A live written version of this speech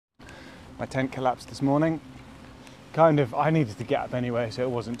My tent collapsed this morning. I needed to get up anyway, so it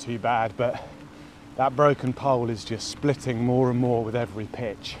wasn't too bad, but that broken pole is just splitting more and more with every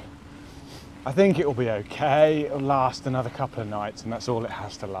pitch. I think it will be okay. It'll last another couple of nights, and that's all it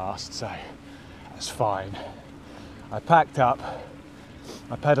has to last, so that's fine. I packed up,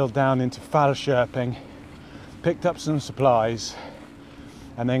 I pedalled down into Falköping, picked up some supplies,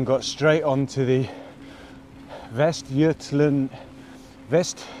 and then got straight onto the västgötaleden,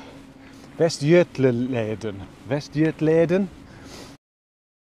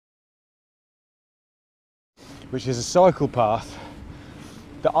 which is a cycle path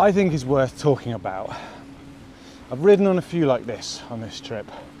that I think is worth talking about. I've ridden on a few like this on this trip,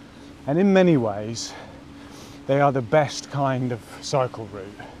 and in many ways they are the best kind of cycle route.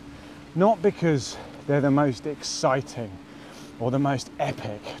 Not because they're the most exciting or the most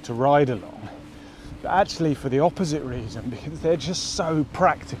epic to ride along, but actually for the opposite reason, because they're just so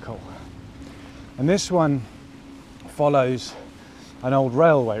practical. And this one follows an old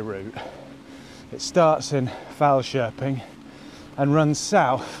railway route. It starts in Falköping and runs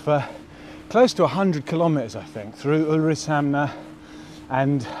south for close to 100 kilometers, I think, through Ulricehamn,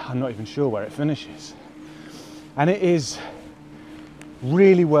 and I'm not even sure where it finishes. And it is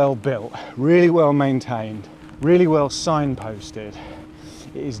really well built, really well maintained, really well signposted.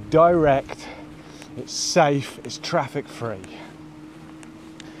 It is direct, it's safe, it's traffic free.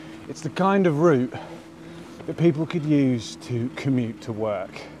 It's the kind of route that people could use to commute to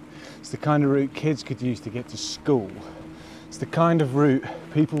work. It's the kind of route kids could use to get to school. It's the kind of route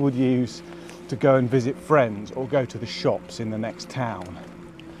people would use to go and visit friends or go to the shops in the next town.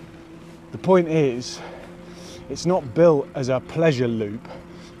 The point is, it's not built as a pleasure loop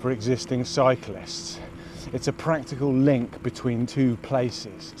for existing cyclists. It's a practical link between two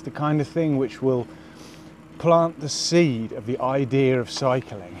places. It's the kind of thing which will plant the seed of the idea of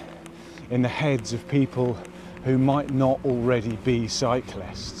cycling in the heads of people who might not already be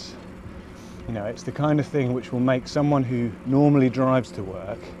cyclists. You know, it's the kind of thing which will make someone who normally drives to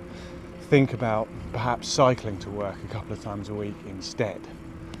work think about perhaps cycling to work a couple of times a week instead.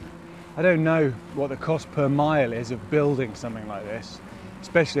 I don't know what the cost per mile is of building something like this,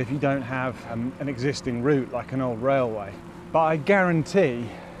 especially if you don't have an existing route like an old railway, but I guarantee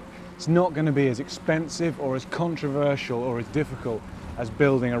it's not going to be as expensive or as controversial or as difficult as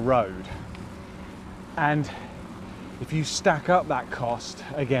building a road. And if you stack up that cost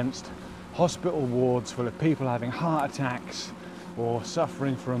against hospital wards full of people having heart attacks or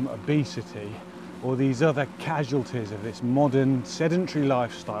suffering from obesity or these other casualties of this modern sedentary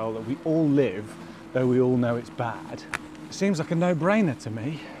lifestyle that we all live, though we all know it's bad, it seems like a no-brainer to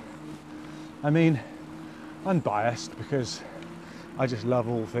me. I mean, I'm biased because I just love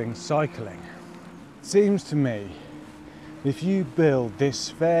all things cycling. It seems to me if you build this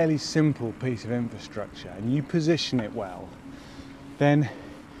fairly simple piece of infrastructure and you position it well, then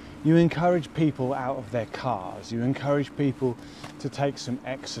you encourage people out of their cars, you encourage people to take some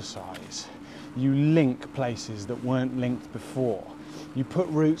exercise, you link places that weren't linked before, you put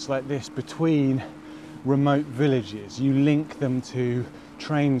routes like this between remote villages, you link them to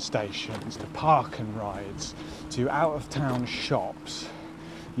train stations, to park and rides, to out-of-town shops.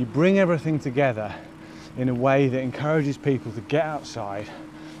 You bring everything together in a way that encourages people to get outside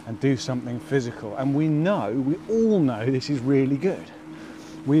and do something physical. And we all know this is really good.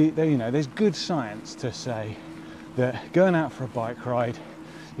 There's good science to say that going out for a bike ride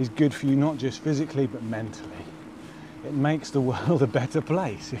is good for you, not just physically but mentally. It makes the world a better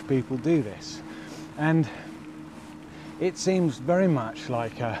place if people do this. And it seems very much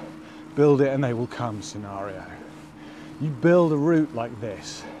like a build it and they will come scenario. You build a route like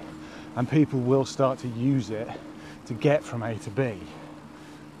this and people will start to use it to get from A to B.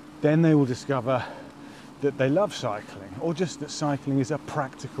 Then they will discover that they love cycling, or just that cycling is a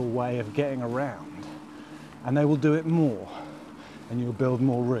practical way of getting around, and they will do it more, and you'll build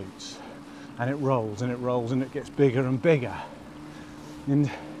more routes, and it rolls and it rolls and it gets bigger and bigger.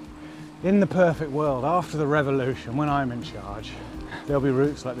 And in the perfect world, after the revolution, when I'm in charge, there'll be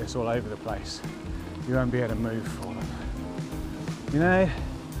routes like this all over the place. You won't be able to move for them. You know,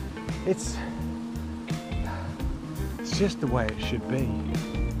 it's just the way it should be.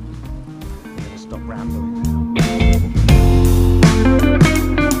 I'm gonna stop rambling now.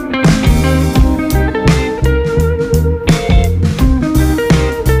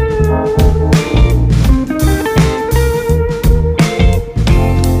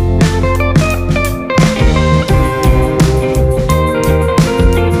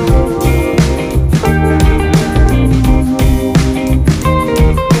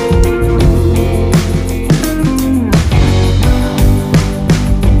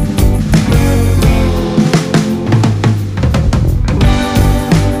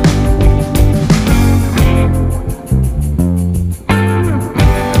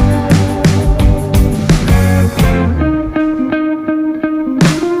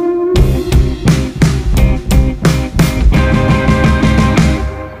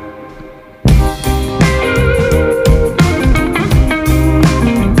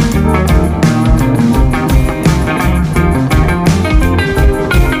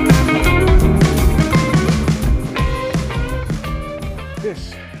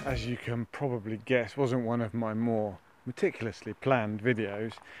 can probably guess, wasn't one of my more meticulously planned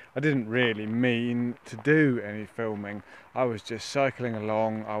videos. I didn't really mean to do any filming. I was just cycling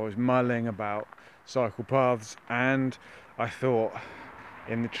along, I was mulling about cycle paths, and I thought,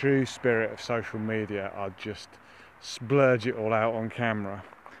 in the true spirit of social media, I'd just splurge it all out on camera,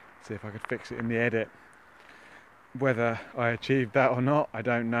 see if I could fix it in the edit. Whether I achieved that or not, I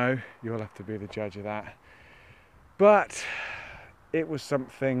don't know. You'll have to be the judge of that. But it was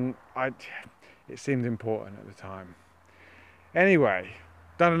something, it seemed important at the time. Anyway,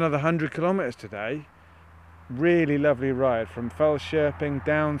 done another 100 kilometers today. Really lovely ride from Falköping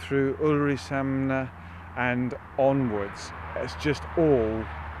down through Ulricehamn and onwards. It's just all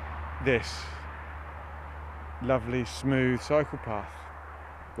this lovely smooth cycle path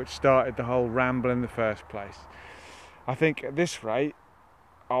which started the whole ramble in the first place. I think at this rate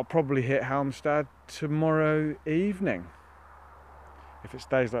I'll probably hit Halmstad tomorrow evening if it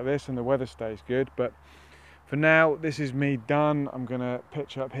stays like this and the weather stays good. But for now, this is me done. I'm gonna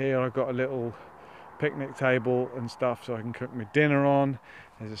pitch up here. I've got a little picnic table and stuff so I can cook my dinner on.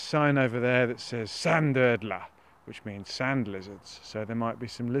 There's a sign over there that says sandödla, which means sand lizards, so there might be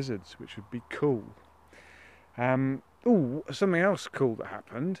some lizards, which would be cool. Something else cool that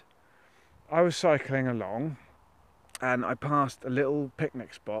happened. I was cycling along and I passed a little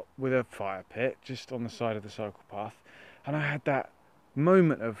picnic spot with a fire pit just on the side of the cycle path, and I had that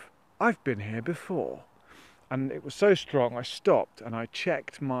moment of, I've been here before. And it was so strong, I stopped and I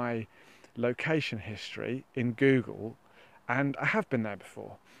checked my location history in Google, and I have been there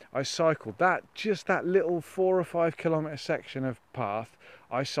before. I cycled just that little 4 or 5 kilometre section of path.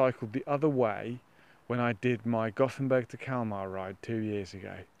 I cycled the other way when I did my Gothenburg to Kalmar ride 2 years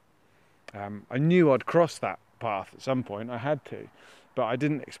ago. I knew I'd cross that path at some point, I had to, but I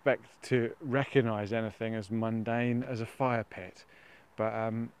didn't expect to recognise anything as mundane as a fire pit. But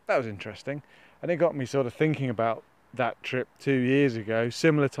that was interesting, and it got me sort of thinking about that trip 2 years ago.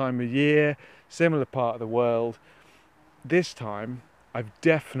 Similar time of year, similar part of the world. This time I've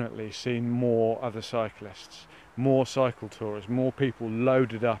definitely seen more other cyclists, more cycle tourists, more people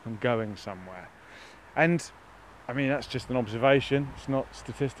loaded up and going somewhere. And I mean, that's just an observation, it's not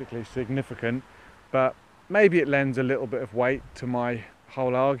statistically significant, but maybe it lends a little bit of weight to my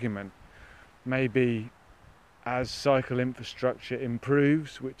whole argument. Maybe as cycle infrastructure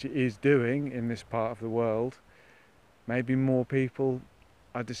improves, which it is doing in this part of the world, maybe more people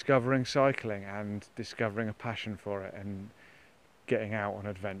are discovering cycling and discovering a passion for it and getting out on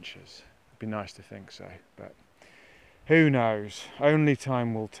adventures. It'd be nice to think so, but who knows? Only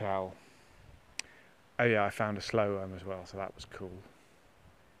time will tell. Oh yeah, I found a slow worm as well, so that was cool.